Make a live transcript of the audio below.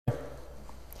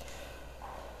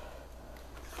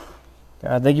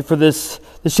God, thank you for this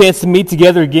chance to meet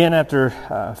together again after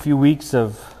a few weeks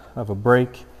of a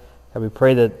break. God, we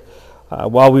pray that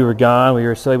while we were gone, we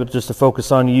were still able to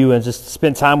focus on you and just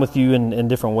spend time with you in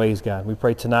different ways, God. We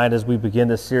pray tonight as we begin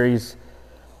this series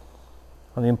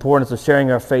on the importance of sharing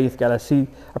our faith. God, I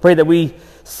pray that we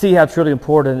see how truly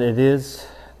important it is,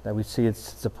 that we see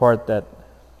it's a part that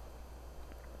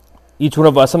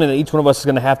something that each one of us is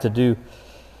going to have to do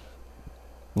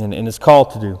and is called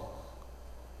to do.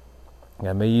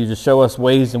 God, may you just show us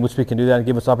ways in which we can do that and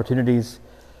give us opportunities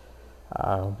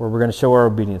where we're going to show our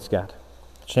obedience, God.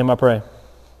 In your name I pray.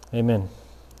 Amen.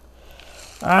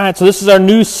 All right, so this is our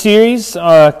new series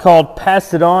called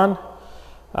Pass It On.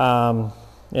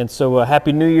 And so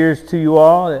Happy New Year's to you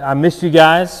all. I missed you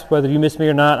guys. Whether you missed me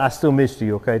or not, I still missed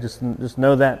you, okay? Just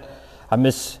know that. I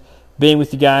miss being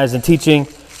with you guys and teaching.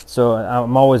 So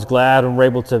I'm always glad when we're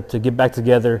able to get back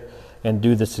together and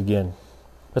do this again.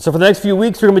 So for the next few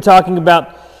weeks, we're going to be talking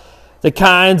about the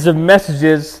kinds of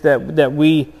messages that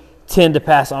we tend to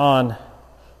pass on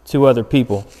to other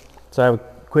people. So I have a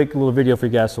quick little video for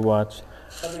you guys to watch.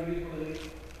 You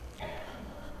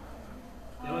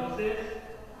know what this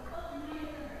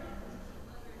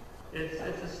is?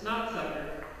 It's a snot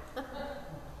sucker.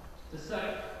 To suck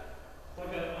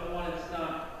like an unwanted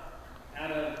snot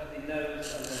out of the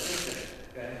nose of the infant.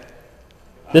 Okay.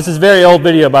 This is very old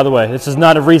video, by the way. This is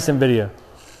not a recent video.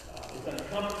 It's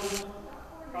uncomfortable,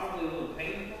 probably a little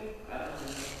painful.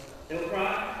 They'll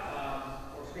cry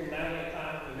or scream loud at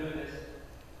times for doing this.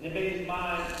 And the baby's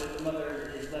mind, that the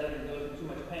mother is letting them go through too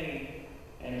much pain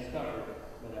and is covered.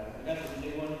 But that's a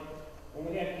new one. When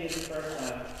we had kids the first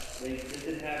time, they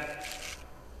didn't have.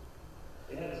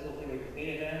 They had this little thing where you clean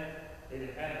it down. They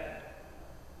didn't have that.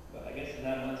 But I guess in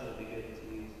 9 months it'll be good to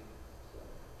use.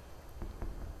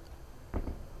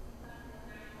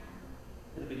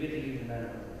 It'll be good to use in 9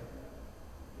 months.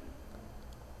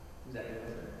 Exactly.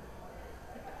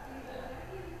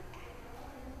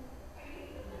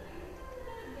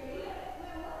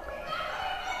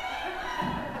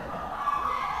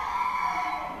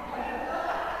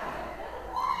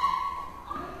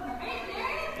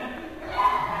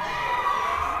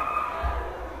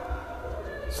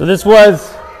 So this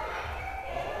was...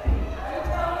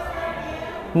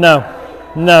 No.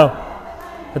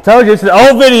 I told you, it's an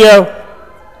old video.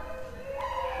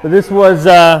 But this was,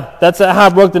 that's how I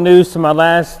broke the news to my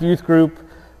last youth group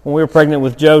when we were pregnant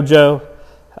with JoJo.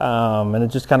 And it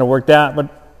just kind of worked out.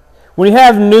 But when you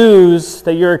have news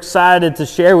that you're excited to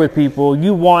share with people,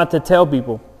 you want to tell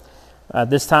people.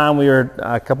 This time we were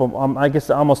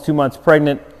almost 2 months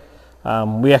pregnant.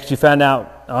 We actually found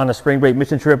out on a spring break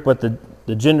mission trip what the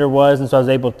gender was, and so I was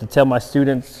able to tell my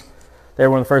students. They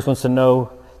were one of the first ones to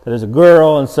know that it was a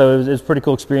girl, and so it was a pretty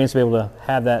cool experience to be able to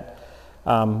have that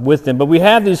with them. But we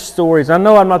have these stories. I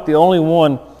know I'm not the only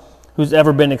one who's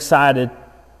ever been excited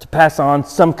to pass on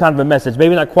some kind of a message.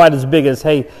 Maybe not quite as big as,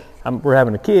 hey, we're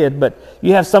having a kid, but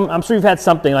you have some. I'm sure you've had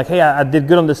something like, hey, I did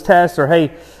good on this test, or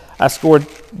hey, I scored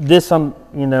this on,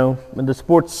 in the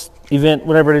sports event,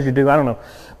 whatever it is you do. I don't know.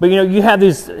 But, you have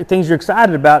these things you're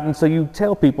excited about, and so you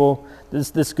tell people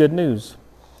this good news.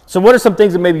 So what are some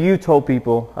things that maybe you told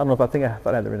people? I don't know if I have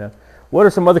that right now. What are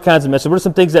some other kinds of messages? What are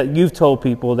some things that you've told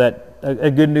people that a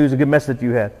good news, a good message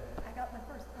you had? I got my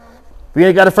first phone.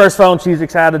 Brianna got her first phone. She's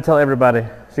excited to tell everybody.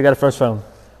 She got her first phone.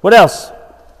 What else?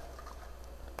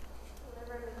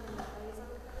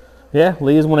 Yeah,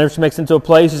 Leah's, whenever she makes it into a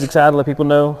play, she's excited to let people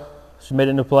know she made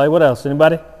it into a play. What else?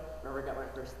 Anybody? Remember I got my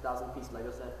first 1,000-piece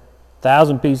Lego set?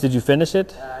 1,000 piece. Did you finish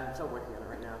it? I'm still working on it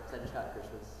right now because I just got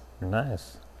Christmas.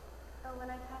 Nice. Oh, when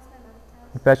I passed my math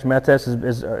test. You passed your math test.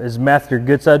 Is math your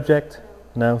good subject?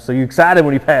 No. So you excited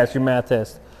when you passed your math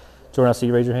test? Jordan, I see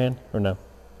you raise your hand, or no?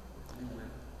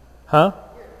 Huh?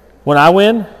 When I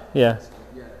win? Yeah.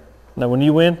 No, when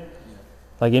you win?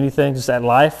 Like anything, just at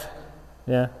life?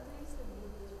 Yeah.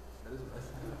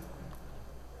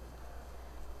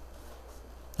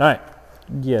 All right.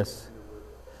 Yes.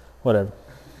 Whatever.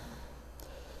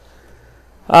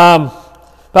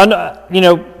 But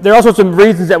there are also some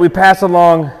reasons that we pass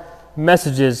along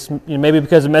messages. Maybe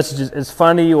because the message is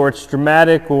funny, or it's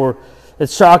dramatic, or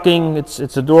it's shocking, it's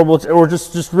adorable, or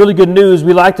just really good news.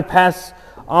 We like to pass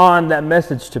on that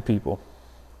message to people.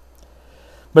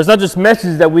 But it's not just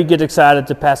messages that we get excited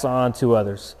to pass on to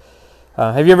others.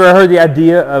 Have you ever heard the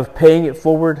idea of paying it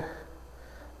forward?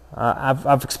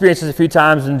 I've experienced this a few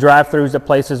times in drive-thrus at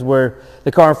places where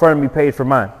the car in front of me paid for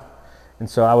mine, and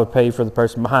so I would pay for the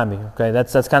person behind me. Okay,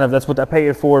 that's what that pay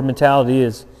it forward mentality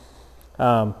is.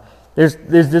 There's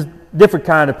this different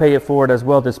kind of pay it forward as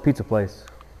well. This pizza place.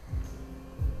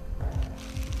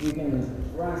 you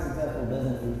can run a successful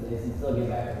business these days and still get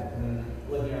back to the community.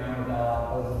 Looking around, we've got a lot of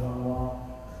posters on the wall.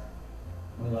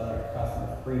 We let our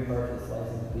customers pre-purchase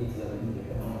slices of pizza that we can get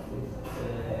the homeless people. So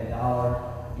they pay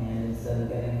 $1, and instead of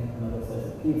getting another slice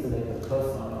of pizza, they put a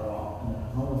post on the wall. And the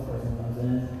homeless person comes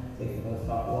in, takes the post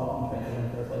off the wall, and trades it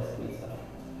in for a slice of pizza.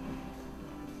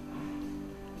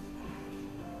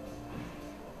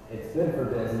 It's good for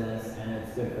business, and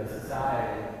it's good for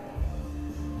society.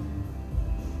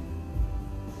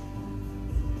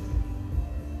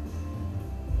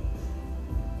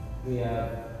 We have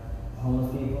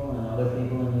homeless people and other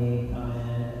people in need come in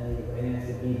and they get right next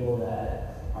to people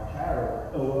that are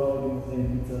charitable. Oh, we're all eating the same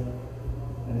pizza,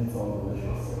 and it's all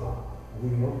delicious. We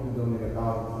hope to donate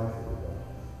 1,000 pies to the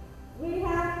We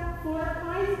have 4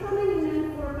 pies coming and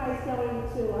then 4 pies going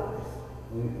to others.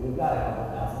 We've got a couple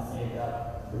thousand saved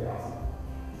up. Pretty awesome.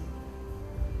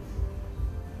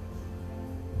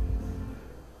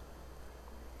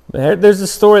 There's a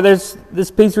story. There's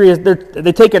this pizzeria.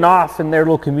 They're taken off in their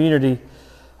little community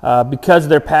because of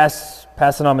their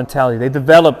passing on mentality. They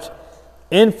developed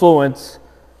influence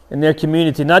in their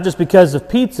community, not just because of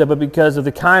pizza, but because of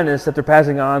the kindness that they're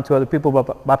passing on to other people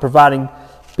by providing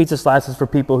pizza slices for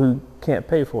people who can't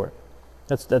pay for it.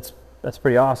 That's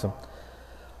pretty awesome.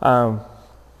 But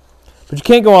you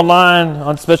can't go online,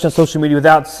 especially on social media,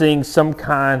 without seeing some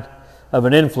kind of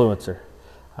an influencer.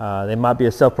 They might be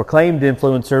a self-proclaimed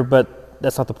influencer, but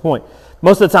that's not the point.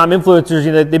 Most of the time,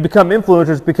 influencers, they become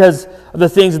influencers because of the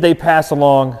things that they pass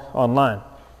along online.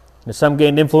 Some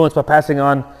gain influence by passing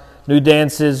on new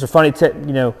dances or funny takes,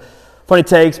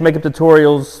 makeup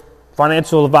tutorials,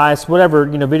 financial advice, whatever,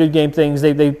 video game things.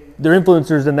 They're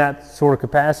influencers in that sort of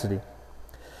capacity.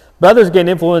 But others gain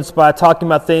influence by talking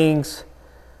about things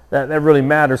that really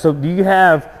matter. So, do you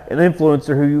have an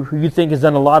influencer who you think has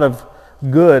done a lot of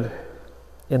good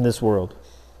in this world?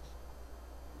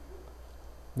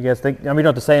 You guys think? I mean, you don't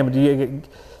have to say them, but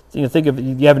do you think of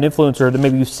you have an influencer that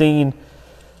maybe you've seen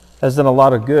has done a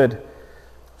lot of good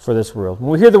for this world?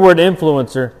 When we hear the word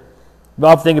influencer, we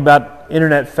often think about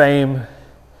internet fame.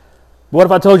 What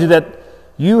if I told you that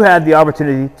you had the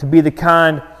opportunity to be the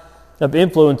kind of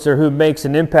influencer who makes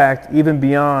an impact even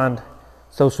beyond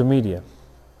social media?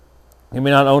 You may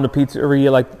not own a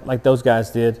pizzeria like those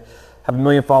guys did, have 1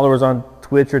 million followers on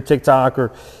Twitch or TikTok,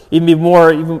 or even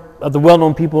more of the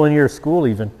well-known people in your school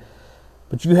even.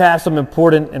 But you have some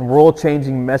important and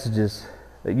world-changing messages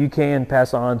that you can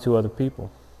pass on to other people.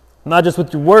 Not just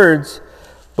with your words,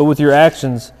 but with your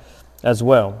actions as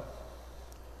well.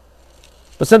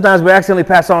 But sometimes we accidentally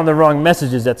pass on the wrong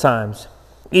messages at times,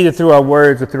 either through our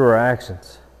words or through our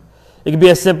actions. It can be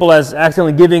as simple as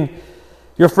accidentally giving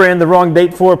your friend the wrong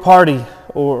date for a party,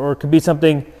 or it could be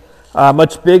something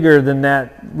much bigger than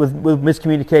that with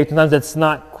miscommunication. Sometimes that's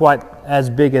not quite as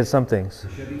big as some things. The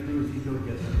Chevy Cruze Eco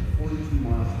gets 42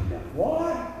 miles per gallon.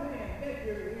 What? Man, get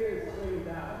your ears cleaned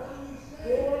out.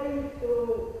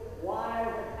 42 miles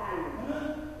a time.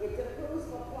 It's a cruise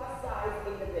for plus size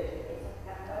individuals.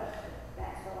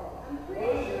 That's all. I'm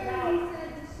pretty sure he said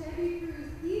the Chevy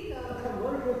Cruze Eco.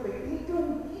 What was the Eco?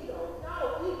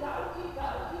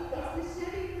 It's the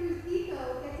Chevy Cruze Eco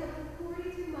gets up to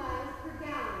 42 miles per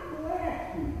gallon.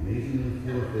 Amazingly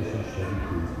fuel efficient Chevy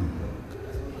Cruze Eco.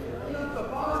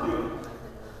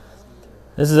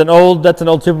 This is an old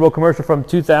Super Bowl commercial from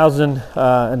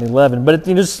 2011. But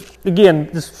it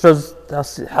just shows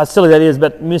how silly that is.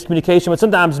 But miscommunication, but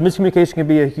sometimes miscommunication can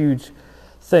be a huge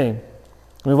thing.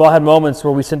 We've all had moments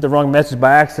where we sent the wrong message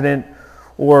by accident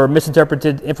or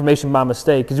misinterpreted information by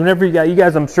mistake. Because whenever you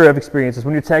guys, I'm sure have experienced this.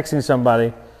 When you're texting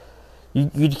somebody,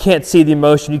 you can't see the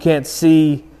emotion, you can't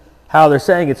see how they're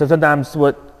saying it. So sometimes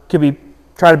what could be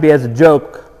try to be as a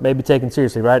joke may be taken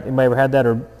seriously, right? Anybody ever had that?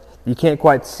 Or you can't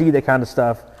quite see that kind of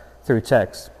stuff through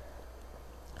text.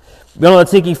 You know that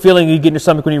sinking feeling you get in your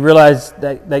stomach when you realize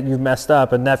that you've messed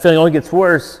up. And that feeling only gets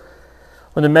worse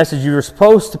when the message you were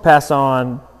supposed to pass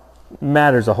on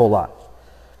matters a whole lot.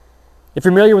 If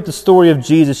you're familiar with the story of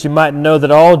Jesus, you might know that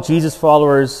all Jesus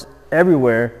followers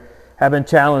everywhere have been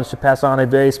challenged to pass on a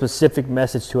very specific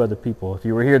message to other people. If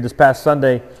you were here this past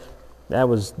Sunday, that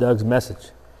was Doug's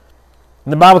message.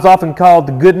 And the Bible's often called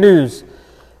the good news.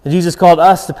 And Jesus called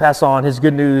us to pass on his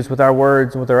good news with our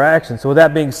words and with our actions. So with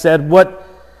that being said, what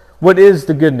is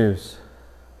the good news?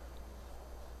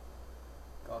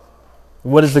 Gospel.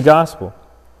 What is the gospel?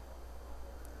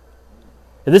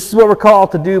 If this is what we're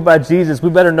called to do by Jesus,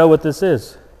 we better know what this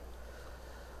is.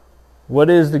 What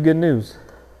is the good news?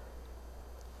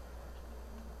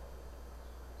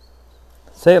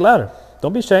 Say it louder.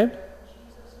 Don't be ashamed.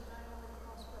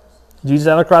 Jesus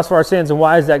died on the cross for our sins. And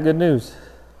why is that good news?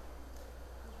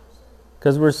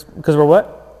 Because we're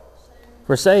what?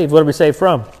 We're saved. What are we saved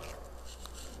from?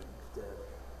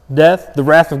 Death, the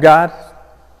wrath of God,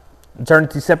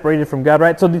 eternity separated from God,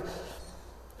 right? So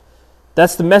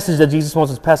that's the message that Jesus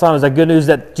wants us to pass on, is that good news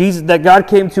that that God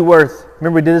came to earth.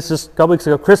 Remember, we did this just a couple weeks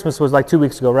ago. Christmas was like 2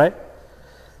 weeks ago, right?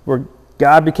 Where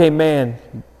God became man,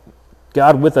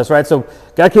 God with us, right? So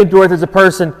God came to earth as a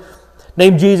person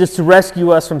named Jesus to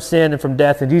rescue us from sin and from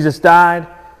death. And Jesus died,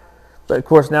 but of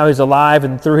course now he's alive,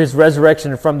 and through his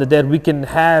resurrection from the dead, we can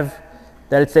have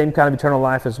that same kind of eternal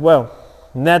life as well.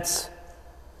 And that's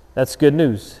good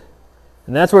news.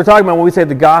 And that's what we're talking about when we say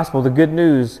the gospel, the good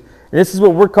news. And this is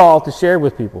what we're called to share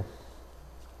with people.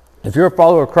 If you're a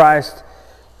follower of Christ,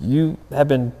 you have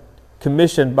been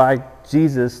commissioned by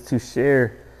Jesus to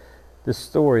share this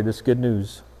story, this good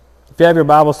news. If you have your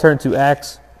Bibles, turn to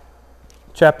Acts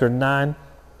chapter 9.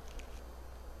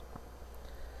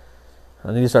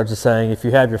 I need to start just saying, if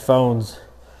you have your phones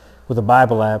with a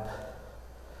Bible app,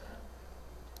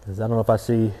 because I don't know if I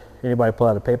see anybody pull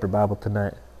out a paper Bible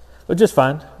tonight. But just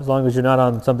fine, as long as you're not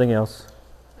on something else.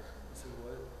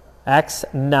 Acts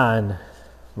 9.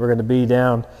 We're going to be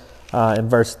down in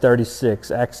verse 36.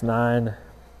 Acts 9,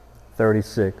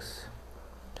 36.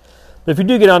 But if you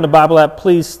do get on the Bible app,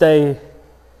 please stay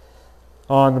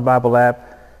on the Bible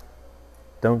app.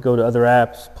 Don't go to other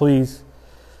apps, please.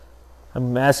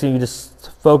 I'm asking you to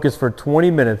focus for 20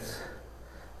 minutes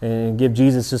and give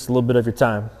Jesus just a little bit of your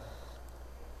time.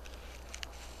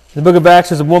 In the book of Acts,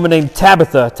 there's a woman named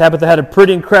Tabitha. Tabitha had a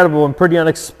pretty incredible and pretty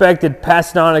unexpected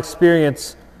passed on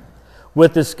experience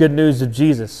with this good news of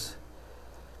Jesus.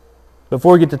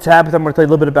 Before we get to Tabitha, I'm going to tell you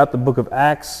a little bit about the book of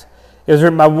Acts. It was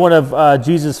written by one of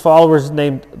Jesus' followers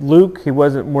named Luke. He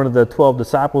wasn't one of the 12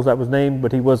 disciples that was named,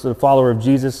 but he was a follower of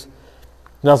Jesus.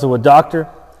 He's also a doctor.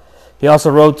 He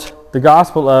also wrote the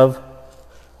Gospel of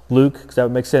Luke, because that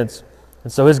would make sense.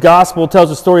 And so his Gospel tells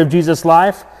the story of Jesus'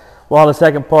 life, while the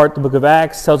second part, the book of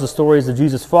Acts, tells the stories of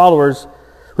Jesus' followers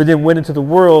who then went into the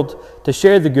world to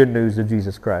share the good news of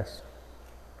Jesus Christ.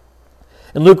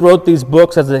 And Luke wrote these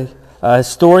books as a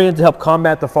historian to help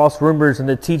combat the false rumors and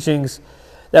the teachings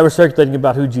that were circulating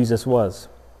about who Jesus was.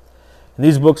 And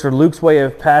these books are Luke's way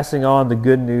of passing on the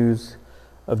good news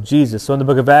of Jesus. So in the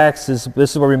book of Acts, this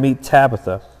is where we meet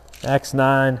Tabitha. Acts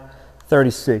 9,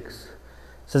 36. It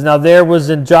says, "Now there was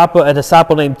in Joppa a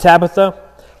disciple named Tabitha,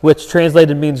 which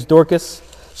translated means Dorcas.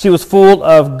 She was full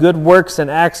of good works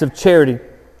and acts of charity.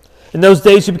 In those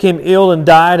days she became ill and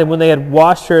died, and when they had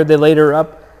washed her, they laid her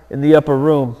up in the upper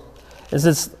room. And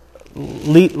since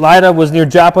Lydda was near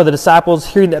Joppa, the disciples,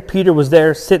 hearing that Peter was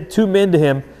there, sent 2 men to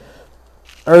him,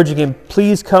 urging him,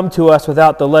 'Please come to us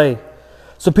without delay.'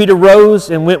 So Peter rose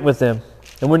and went with them.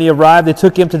 And when he arrived, they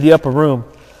took him to the upper room.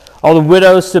 All the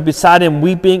widows stood beside him,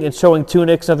 weeping and showing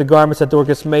tunics and other garments that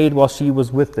Dorcas made while she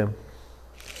was with them.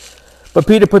 But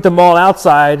Peter put them all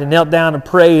outside and knelt down and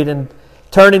prayed, and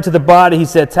turning to the body, he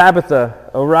said, 'Tabitha,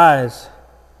 arise.'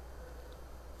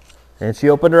 And she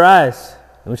opened her eyes.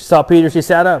 And when she saw Peter, she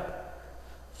sat up."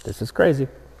 This is crazy.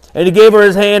 "And he gave her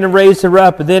his hand and raised her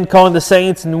up. And then calling the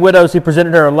saints and widows, he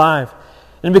presented her alive.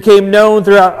 And it became known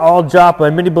throughout all Joppa,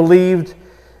 and many believed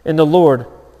in the Lord.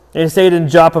 And he stayed in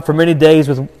Joppa for many days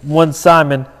with one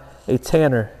Simon, a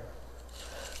tanner."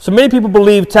 So many people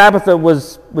believe Tabitha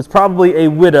was probably a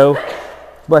widow,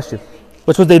 bless you,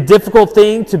 which was a difficult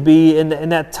thing to be in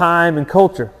that time and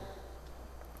culture.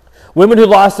 Women who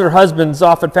lost their husbands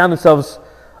often found themselves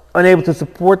unable to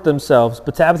support themselves,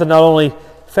 but Tabitha not only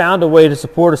found a way to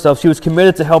support herself, she was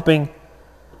committed to helping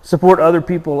support other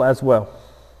people as well.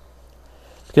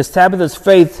 Because Tabitha's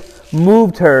faith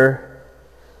moved her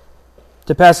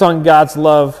to pass on God's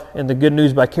love and the good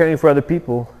news by caring for other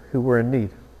people who were in need.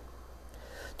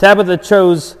 Tabitha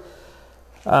chose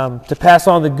to pass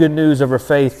on the good news of her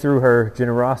faith through her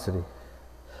generosity.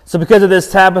 So because of this,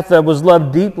 Tabitha was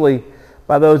loved deeply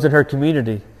by those in her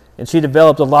community, and she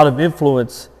developed a lot of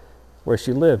influence where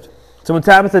she lived. So when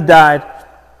Tabitha died,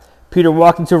 Peter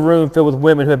walked into a room filled with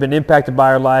women who had been impacted by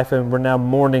her life and were now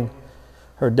mourning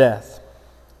her death.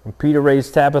 And Peter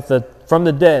raised Tabitha from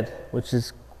the dead, which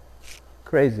is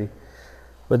crazy.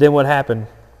 But then what happened?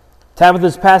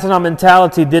 Tabitha's passing on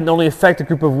mentality didn't only affect a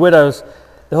group of widows.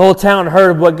 The whole town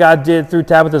heard what God did through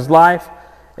Tabitha's life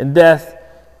and death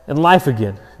and life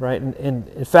again, right? And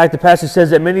in fact, the passage says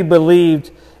that many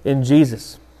believed in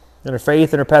Jesus. And her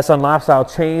faith and her passed on lifestyle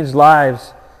changed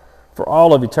lives for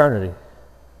all of eternity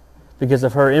because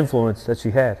of her influence that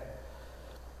she had.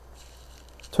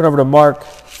 Turn over to Mark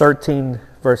 13,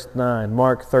 verse 9.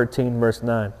 Mark 13, verse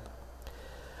 9.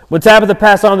 When Tabitha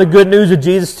passed on the good news of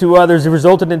Jesus to others, it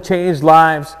resulted in changed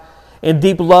lives and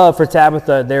deep love for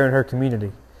Tabitha there in her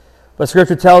community. But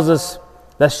Scripture tells us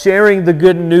that sharing the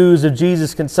good news of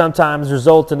Jesus can sometimes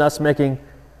result in us making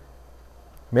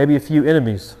maybe a few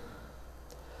enemies.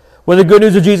 When the good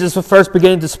news of Jesus was first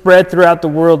beginning to spread throughout the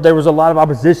world, there was a lot of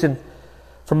opposition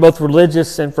from both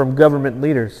religious and from government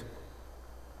leaders.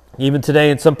 Even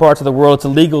today, in some parts of the world, it's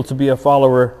illegal to be a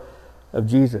follower of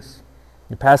Jesus.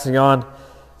 You're passing on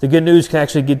the good news can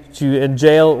actually get you in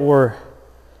jail or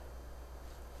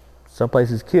some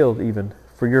places killed even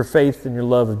for your faith and your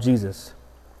love of Jesus.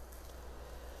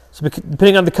 So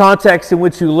depending on the context in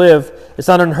which you live, it's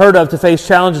not unheard of to face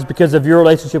challenges because of your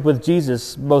relationship with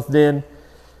Jesus, both then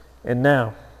and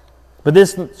now. But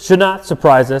this should not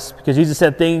surprise us because Jesus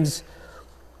said things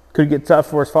could get tough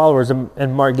for his followers.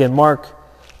 And Mark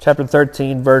chapter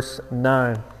 13, verse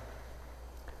 9. It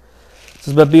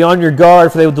says, "But be on your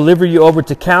guard, for they will deliver you over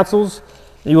to councils,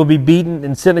 and you will be beaten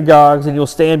in synagogues, and you will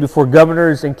stand before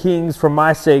governors and kings for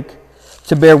my sake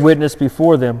to bear witness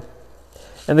before them.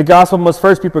 And the gospel must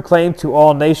first be proclaimed to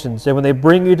all nations. And when they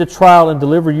bring you to trial and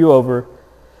deliver you over,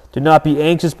 do not be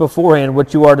anxious beforehand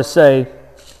what you are to say,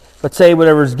 but say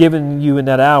whatever is given you in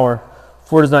that hour,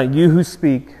 for it is not you who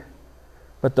speak,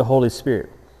 but the Holy Spirit."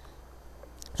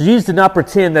 So Jesus did not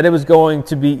pretend that it was going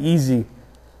to be easy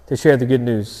to share the good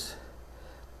news.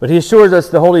 But he assures us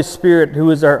the Holy Spirit, who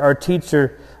is our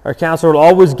teacher, our counselor, will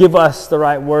always give us the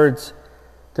right words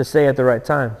to say at the right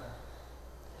time.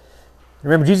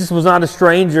 Remember, Jesus was not a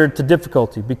stranger to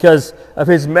difficulty. Because of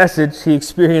his message, he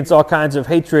experienced all kinds of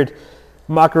hatred,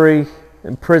 mockery,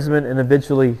 imprisonment, and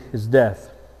eventually his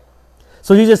death.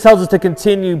 So Jesus tells us to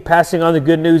continue passing on the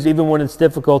good news even when it's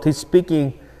difficult. He's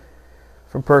speaking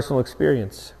from personal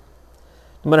experience.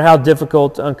 No matter how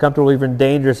difficult, uncomfortable, even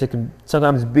dangerous it can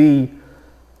sometimes be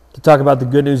to talk about the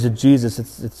good news of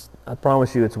Jesus, I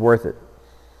promise you it's worth it.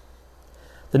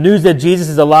 The news that Jesus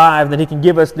is alive, that he can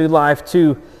give us new life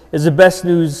too, is the best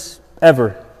news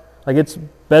ever. Like, it's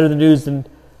better than news than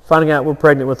finding out we're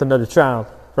pregnant with another child,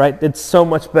 right? It's so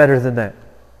much better than that.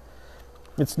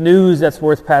 It's news that's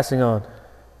worth passing on.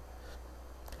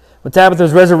 When Tabitha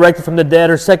was resurrected from the dead,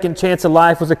 her second chance at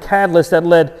life was a catalyst that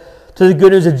led to the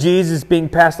good news of Jesus being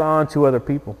passed on to other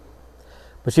people.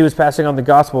 But she was passing on the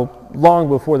gospel long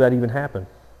before that even happened.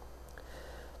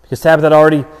 Because Tabitha had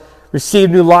already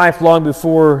received new life long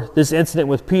before this incident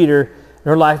with Peter, and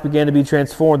her life began to be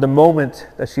transformed the moment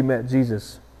that she met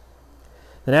Jesus.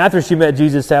 And after she met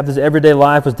Jesus, Tabitha's everyday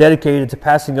life was dedicated to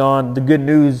passing on the good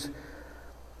news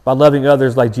by loving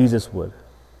others like Jesus would.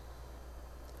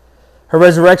 Her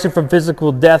resurrection from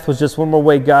physical death was just one more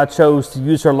way God chose to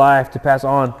use her life to pass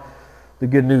on the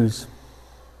good news.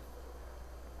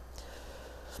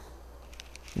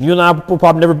 You and I will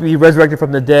probably never be resurrected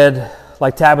from the dead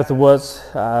like Tabitha was,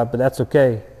 but that's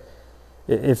okay.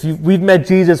 If we've met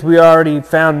Jesus, we already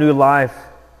found new life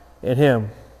in him.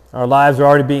 Our lives are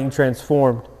already being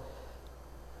transformed.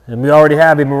 And we already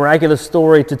have a miraculous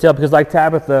story to tell because like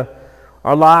Tabitha,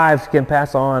 our lives can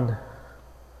pass on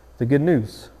the good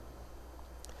news.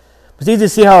 It's easy to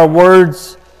see how we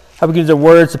can use our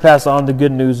words to pass on the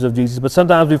good news of Jesus, but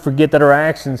sometimes we forget that our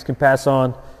actions can pass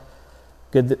on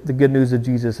the good news of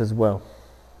Jesus as well.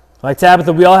 Like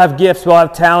Tabitha, we all have gifts, we all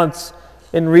have talents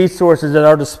and resources at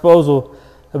our disposal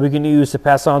that we can use to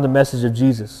pass on the message of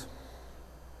Jesus.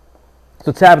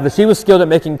 So Tabitha, she was skilled at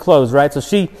making clothes, right? So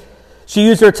she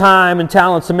used her time and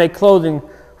talents to make clothing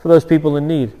for those people in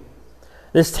need.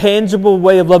 This tangible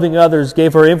way of loving others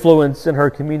gave her influence in her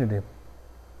community.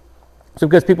 So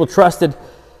because people trusted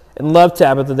and loved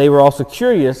Tabitha, they were also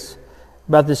curious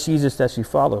about this Jesus that she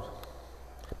followed.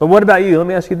 But what about you? Let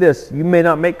me ask you this. You may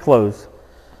not make clothes.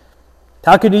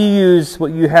 How can you use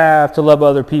what you have to love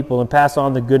other people and pass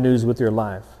on the good news with your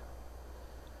life?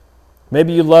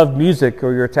 Maybe you love music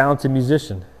or you're a talented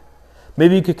musician.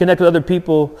 Maybe you could connect with other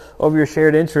people over your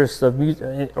shared interests of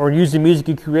music, or use the music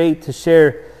you create to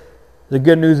share the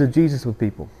good news of Jesus with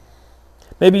people.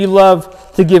 Maybe you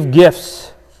love to give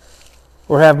gifts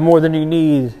or have more than you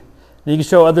need. And you can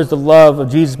show others the love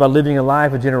of Jesus by living a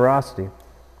life of generosity.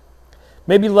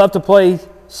 Maybe you love to play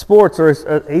sports or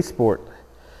a sport.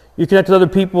 You connect with other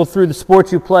people through the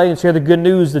sports you play and share the good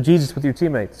news of Jesus with your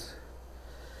teammates.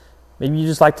 Maybe you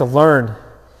just like to learn.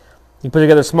 You put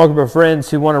together a small group of friends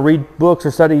who want to read books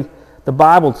or study the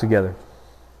Bible together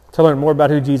to learn more about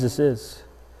who Jesus is.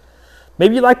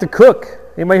 Maybe you like to cook.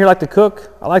 Anybody here like to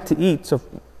cook? I like to eat, so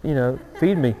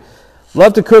feed me.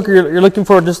 Love to cook, or you're looking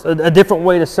for just a different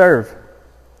way to serve.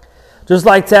 Just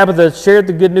like Tabitha shared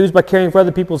the good news by caring for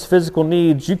other people's physical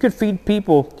needs, you could feed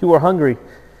people who are hungry,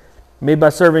 maybe by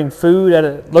serving food at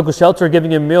a local shelter or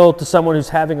giving a meal to someone who's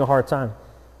having a hard time.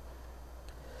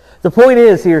 The point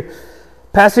is here,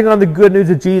 passing on the good news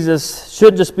of Jesus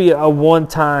shouldn't just be a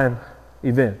one-time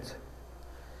event.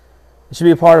 It should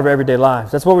be a part of our everyday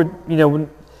lives. That's what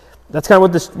that's kind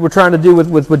of what we're trying to do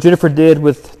with what Jennifer did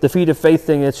with the Feet of Faith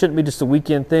thing. It shouldn't be just a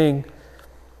weekend thing.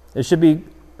 It should be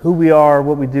who we are,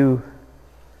 what we do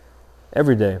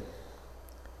every day. It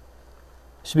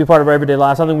should be a part of our everyday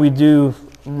life, something we do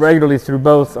regularly through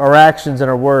both our actions and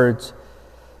our words.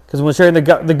 Because when sharing the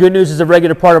good news is a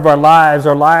regular part of our lives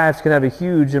can have a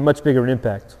huge and much bigger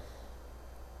impact.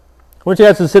 I want you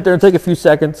guys to sit there and take a few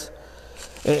seconds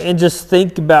and just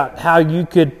think about how you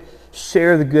could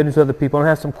share the good news with other people. And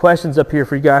I have some questions up here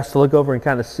for you guys to look over and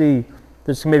kind of see.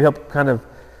 This can maybe help kind of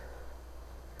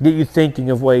get you thinking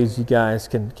of ways you guys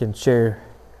can share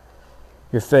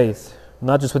your faith.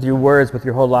 Not just with your words, but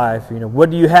your whole life.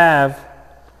 What do you have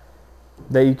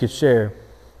that you could share?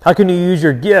 How can you use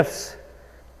your gifts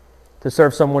to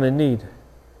serve someone in need?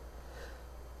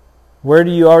 Where do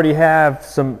you already have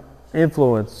some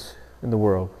influence in the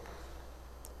world?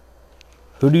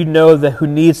 Who do you know who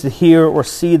needs to hear or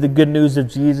see the good news of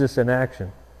Jesus in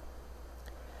action?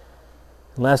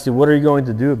 And lastly, what are you going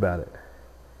to do about it?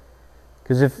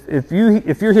 Because if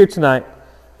you're here tonight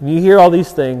and you hear all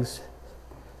these things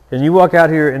and you walk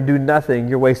out here and do nothing,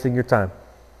 you're wasting your time.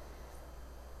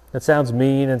 That sounds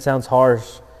mean and sounds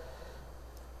harsh.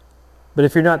 But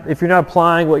if you're not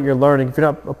applying what you're learning, if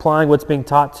you're not applying what's being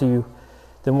taught to you,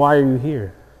 then why are you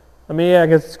here? I mean, yeah, I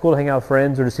guess it's cool to hang out with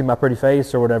friends or to see my pretty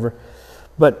face or whatever.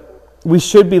 But we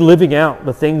should be living out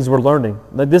the things we're learning.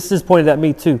 Like this is pointed at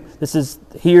me too. This is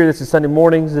here, this is Sunday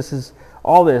mornings, this is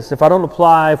all this. If we don't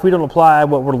apply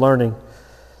what we're learning,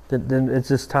 then it's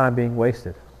just time being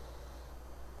wasted.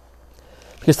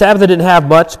 Because Tabitha didn't have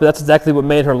much, but that's exactly what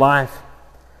made her life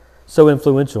so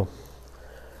influential.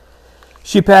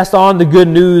 She passed on the good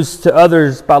news to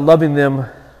others by loving them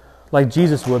like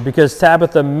Jesus would. Because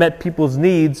Tabitha met people's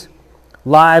needs,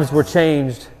 lives were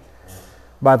changed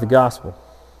by the gospel.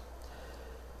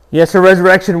 Yes, her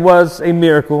resurrection was a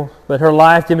miracle, but her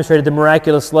life demonstrated the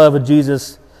miraculous love of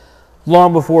Jesus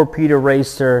long before Peter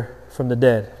raised her from the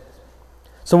dead.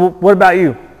 So what about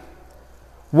you?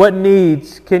 What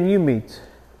needs can you meet?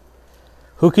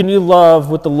 Who can you love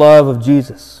with the love of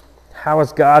Jesus? How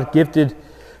has God gifted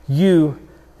you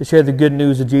to share the good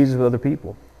news of Jesus with other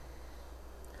people?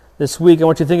 This week, I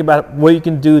want you to think about what you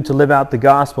can do to live out the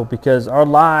gospel, because our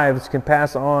lives can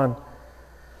pass on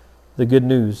the good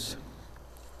news.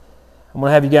 I'm going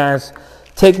to have you guys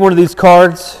take one of these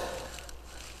cards.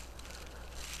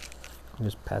 I'll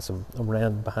just pass them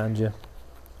around behind you.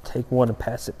 Take one and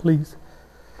pass it, please.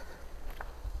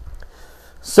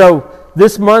 So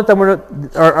this month,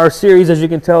 our series, as you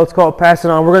can tell, it's called Pass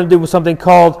It On. We're going to do something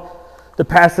called the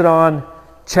Pass It On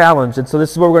Challenge. And so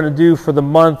this is what we're going to do for the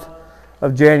month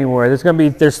of January.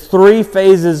 There's 3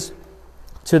 phases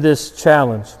to this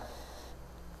challenge.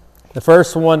 The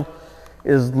first one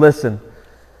is listen.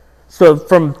 So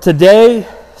from today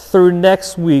through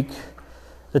next week,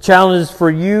 the challenge is for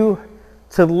you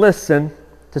to listen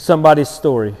to somebody's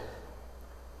story.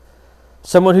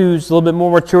 Someone who's a little bit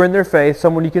more mature in their faith,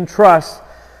 someone you can trust,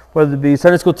 whether it be a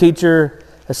Sunday school teacher,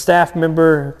 a staff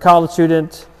member, college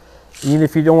student. Even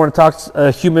if you don't want to talk to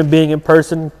a human being in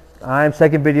person,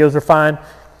 second videos are fine.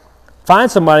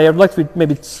 Find somebody. I'd like to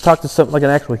maybe talk to like an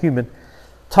actual human.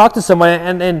 Talk to somebody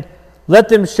and let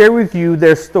them share with you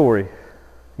their story.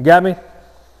 You got me?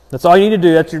 That's all you need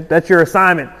to do. That's your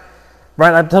assignment.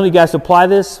 Right? I'm telling you guys to apply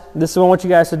this. This is what I want you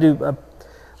guys to do.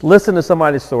 Listen to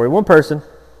somebody's story. One person.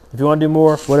 If you want to do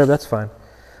more, whatever, that's fine.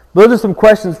 But those are some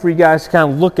questions for you guys to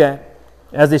kind of look at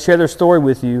as they share their story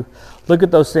with you. Look at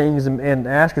those things and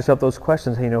ask yourself those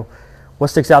questions. What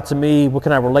sticks out to me? What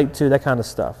can I relate to? That kind of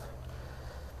stuff.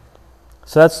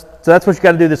 So that's what you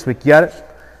got to do this week. You got it?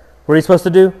 What are you supposed to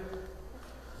do?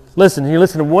 Listen. You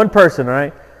listen to one person, all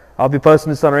right? I'll be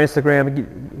posting this on our Instagram,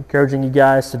 encouraging you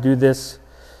guys to do this.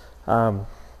 So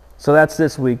that's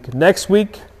this week. Next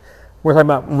week, we're talking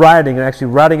about writing and actually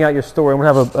writing out your story. I'm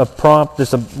going to have a prompt,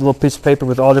 just a little piece of paper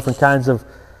with all different kinds of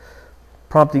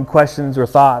prompting questions or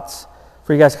thoughts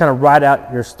for you guys to kind of write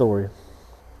out your story.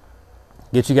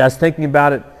 Get you guys thinking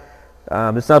about it.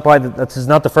 This is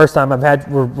not the first time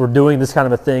we're doing this kind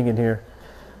of a thing in here.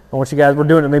 I want you guys, we're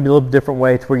doing it maybe a little different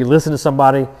way, to where you listen to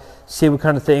somebody, see what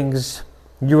kind of things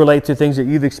you relate to, things that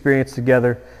you've experienced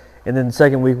together. And then the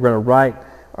second week, we're going to write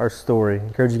our story. I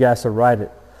encourage you guys to write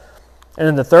it. And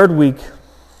then the third week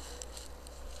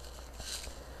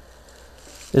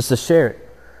is to share it.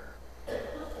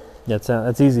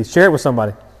 That's easy. Share it with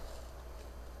somebody.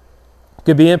 It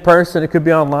could be in person. It could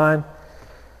be online.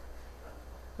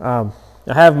 I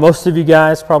have most of you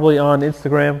guys probably on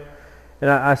Instagram, and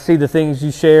I see the things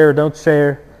you share or don't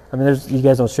share. I mean, you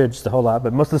guys don't share just a whole lot,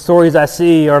 but most of the stories I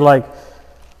see are like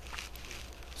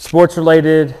sports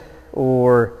related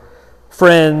or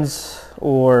friends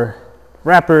or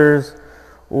rappers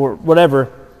or whatever,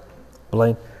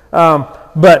 Blaine.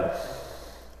 But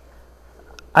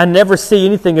I never see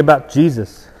anything about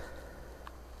Jesus.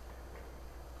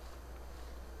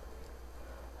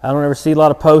 I don't ever see a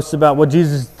lot of posts about what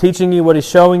Jesus is teaching you, what He's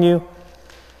showing you.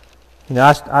 You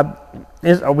know,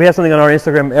 we have something on our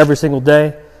Instagram every single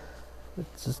day.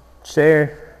 Just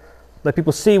share. Let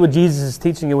people see what Jesus is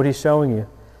teaching you, what He's showing you.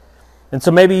 And so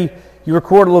maybe you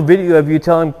record a little video of you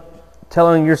telling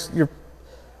your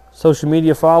social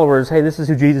media followers, hey, this is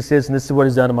who Jesus is and this is what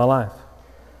He's done in my life.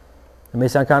 It may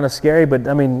sound kind of scary, but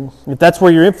I mean, if that's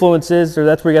where your influence is, or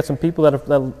that's where you got some people that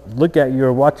look at you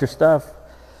or watch your stuff,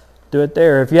 do it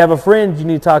there. If you have a friend you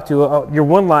need to talk to, your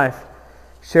one life,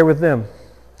 share with them.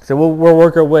 So we'll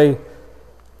work our way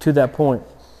to that point.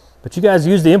 But you guys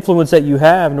use the influence that you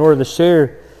have in order to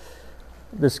share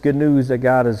this good news that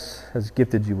God has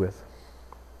gifted you with.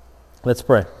 Let's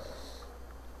pray.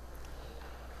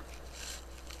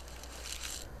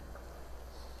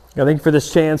 God, thank you for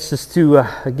this chance just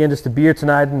to be here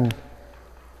tonight, and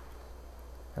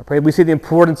I pray we see the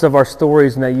importance of our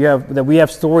stories, and that we have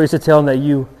stories to tell, and that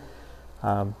you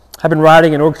have been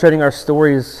writing and orchestrating our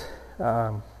stories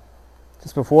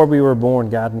just before we were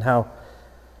born, God, and how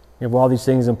you have all these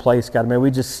things in place, God. May we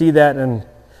just see that and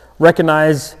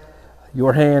recognize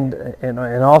your hand in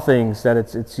all things, that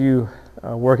it's you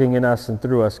working in us and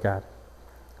through us, God.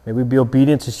 May we be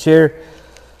obedient to share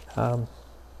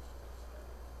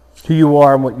who you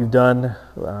are and what you've done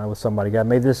with somebody, God.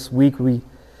 May this week we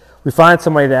find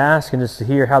somebody to ask and just to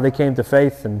hear how they came to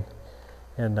faith and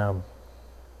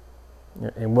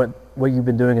what you've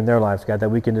been doing in their lives, God, that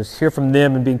we can just hear from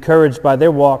them and be encouraged by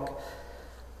their walk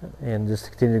and just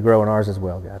continue to grow in ours as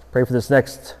well, God. Pray for this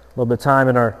next little bit of time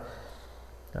in our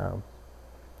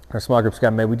small groups,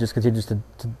 God. May we just continue to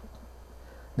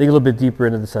dig a little bit deeper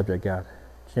into the subject, God.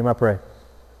 In your name I pray.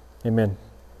 Amen.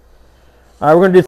 All right, we're going to do